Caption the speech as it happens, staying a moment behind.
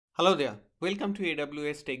Hello there, welcome to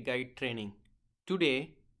AWS Tech Guide training.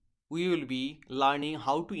 Today we will be learning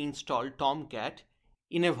how to install Tomcat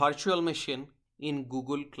in a virtual machine in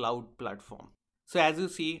Google Cloud Platform. So as you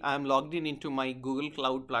see, I am logged in into my Google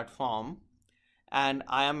Cloud Platform and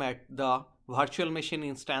I am at the virtual machine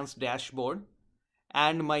instance dashboard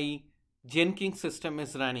and my Jenkins system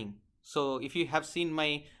is running. So if you have seen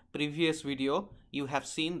my previous video, you have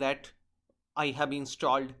seen that I have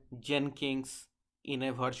installed Jenkins in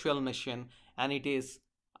a virtual machine and it is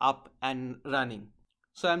up and running.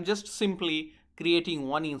 So I'm just simply creating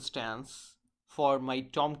one instance for my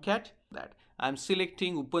Tomcat. That I'm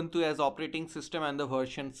selecting Ubuntu as operating system and the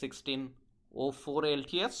version 16.04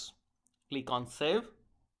 LTS. Click on save.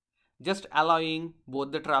 Just allowing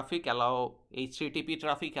both the traffic, allow HTTP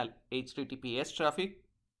traffic, HTTPS traffic.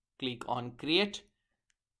 Click on create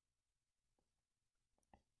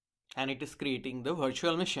and it is creating the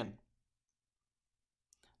virtual machine.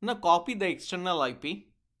 Now copy the external IP.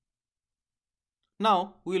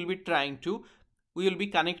 Now we will be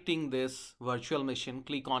connecting this virtual machine.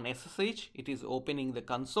 Click on SSH. It is opening the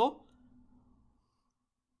console.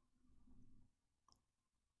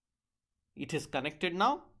 It is connected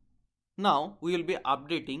now. Now we will be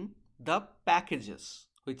updating the packages,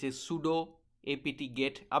 which is sudo apt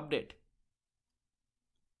get update.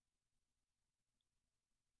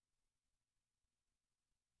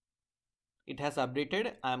 It has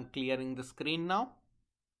updated. I am clearing the screen now.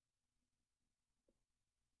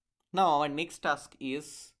 Now our next task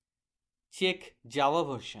is check Java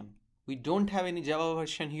version. We don't have any Java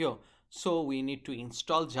version here, so we need to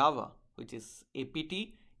install Java, which is apt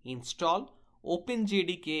install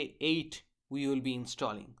openjdk 8 we will be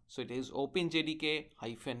installing. So it is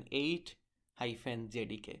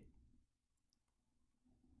openjdk-8-jdk.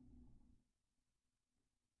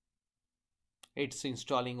 It's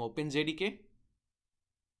installing openjdk.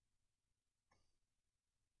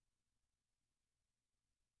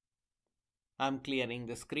 I'm clearing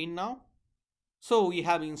the screen now. So we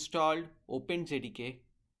have installed openjdk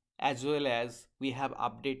as well as we have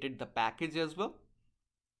updated the package as well.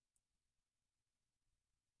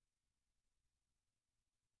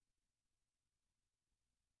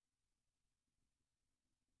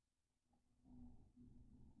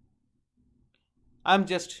 I'm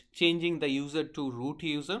just changing the user to root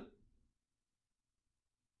user.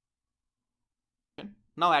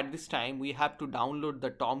 Now at this time we have to download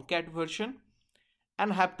the Tomcat version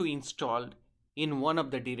and have to install in one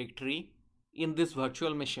of the directory in this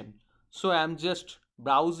virtual machine. So I'm just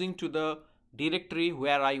browsing to the directory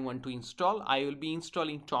where I want to install. I will be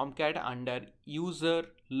installing Tomcat under user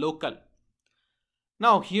local.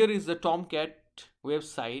 Now here is the Tomcat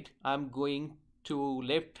website. I'm going to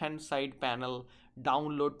left hand side panel,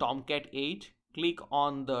 download Tomcat 8, click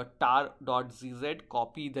on the tar.gz,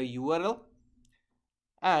 copy the URL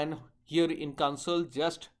and here in console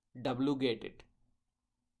just wget it.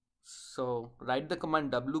 So write the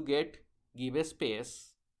command wget, give a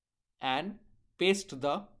space and paste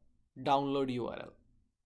the download URL.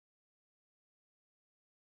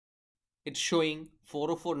 It's showing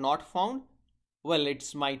 404 not found. Well,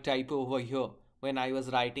 it's my typo over here when I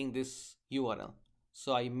was writing this URL.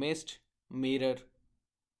 So I missed mirror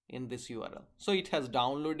in this URL. So it has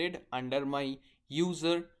downloaded under my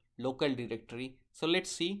user local directory. So let's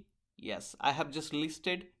see. Yes, I have just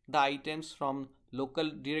listed the items from local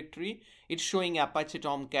directory. It's showing Apache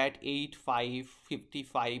Tomcat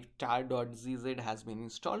 8.5.55 tar.gz has been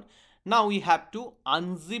installed. Now we have to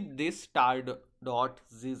unzip this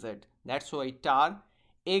tar.gz. That's why tar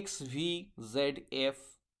xvzf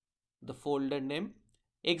the folder name,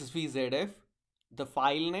 xvzf the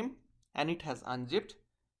file name, and it has unzipped.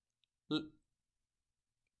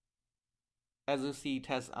 As you see, it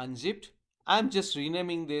has unzipped. I'm just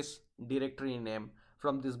renaming this directory name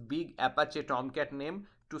from this big Apache Tomcat name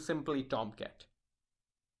to simply Tomcat.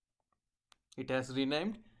 It has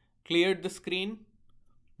renamed, cleared the screen.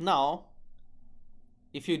 Now,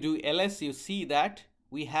 if you do ls, you see that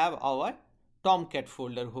we have our Tomcat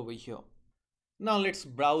folder over here. Now let's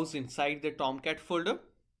browse inside the Tomcat folder.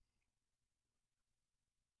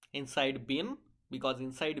 Inside bin, because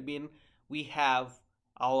inside bin we have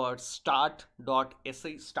our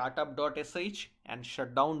start.sh, startup.sh and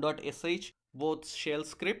shutdown.sh, both shell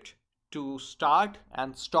script to start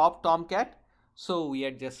and stop Tomcat. So we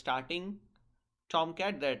are just starting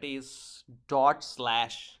Tomcat, that is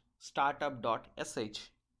 /startup.sh,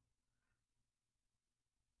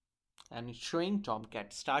 and it's showing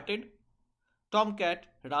Tomcat started. Tomcat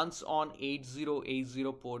runs on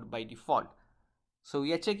 8080 port by default. So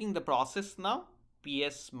we are checking the process now.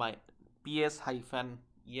 ps-ef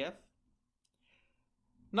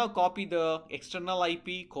Now copy the external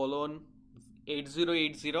IP colon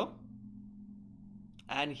 8080,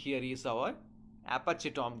 and here is our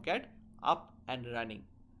Apache Tomcat up and running.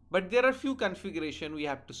 But there are few configuration we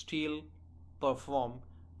have to still perform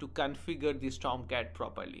to configure this Tomcat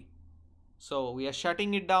properly. So we are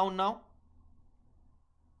shutting it down now.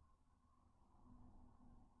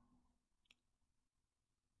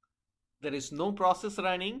 There is no process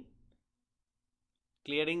running.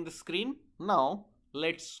 Clearing the screen. Now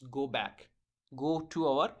let's go back. Go to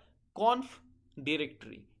our conf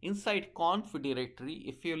directory. Inside conf directory,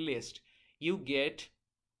 if you list, you get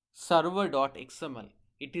server.xml.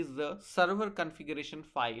 It is the server configuration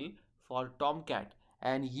file for Tomcat,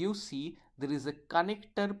 and you see there is a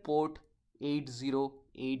connector port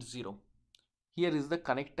 8080. Here is the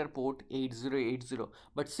connector port 8080.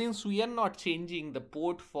 But since we are not changing the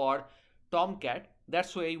port for Tomcat,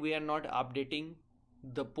 that's why we are not updating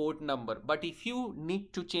the port number. But if you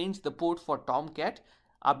need to change the port for Tomcat,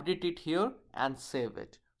 update it here and save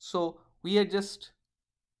it. So we are just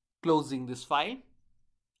closing this file.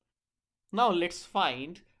 Now let's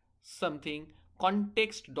find something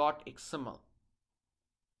context.xml.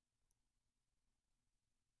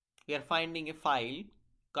 We are finding a file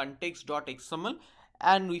context.xml,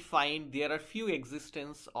 and we find there are few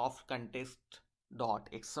existence of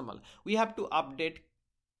context.xml. We have to update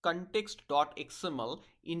context.xml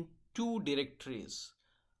in two directories,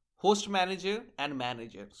 host manager and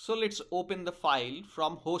manager. So let's open the file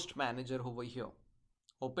from host manager over here.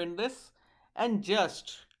 Open this, and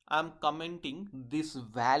just I'm commenting this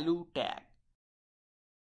value tag.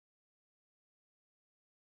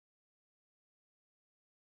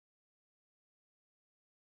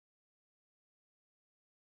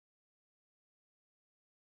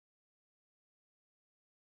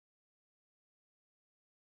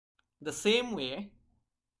 The same way,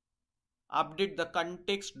 update the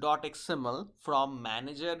context.xml from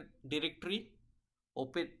manager directory,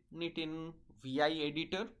 open it in VI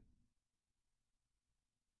editor,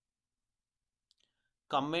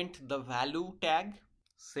 comment the value tag,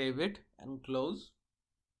 save it and close.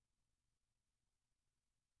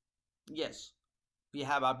 Yes, we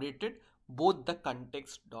have updated both the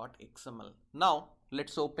context.xml. Now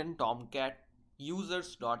let's open Tomcat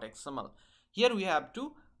users.xml. Here we have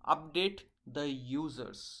to update the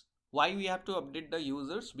users. Why we have to update the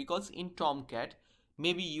users? Because in Tomcat,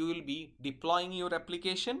 maybe you will be deploying your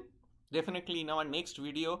application. Definitely in our next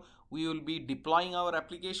video, we will be deploying our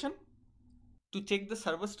application. To check the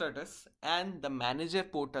server status and the manager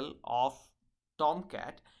portal of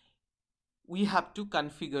Tomcat, we have to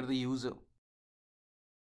configure the user.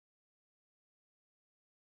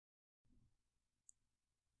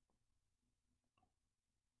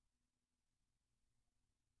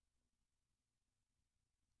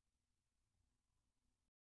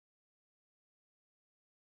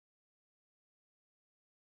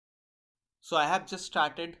 So I have just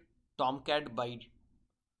started Tomcat by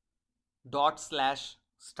 /startup.sh,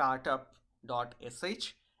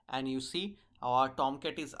 and you see our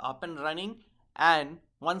Tomcat is up and running. And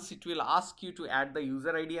once it will ask you to add the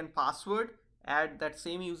user ID and password, add that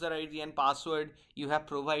same user ID and password you have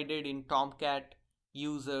provided in Tomcat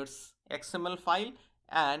users XML file,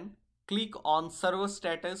 and click on server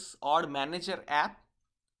status or manager app.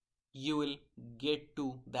 You will get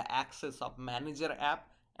to the access of manager app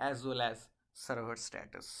as well as server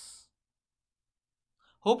status.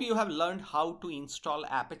 Hope you have learned how to install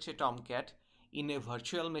Apache Tomcat in a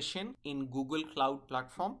virtual machine in Google Cloud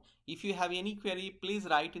Platform. If you have any query, please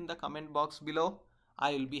write in the comment box below.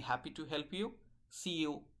 I will be happy to help you. See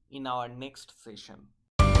you in our next session.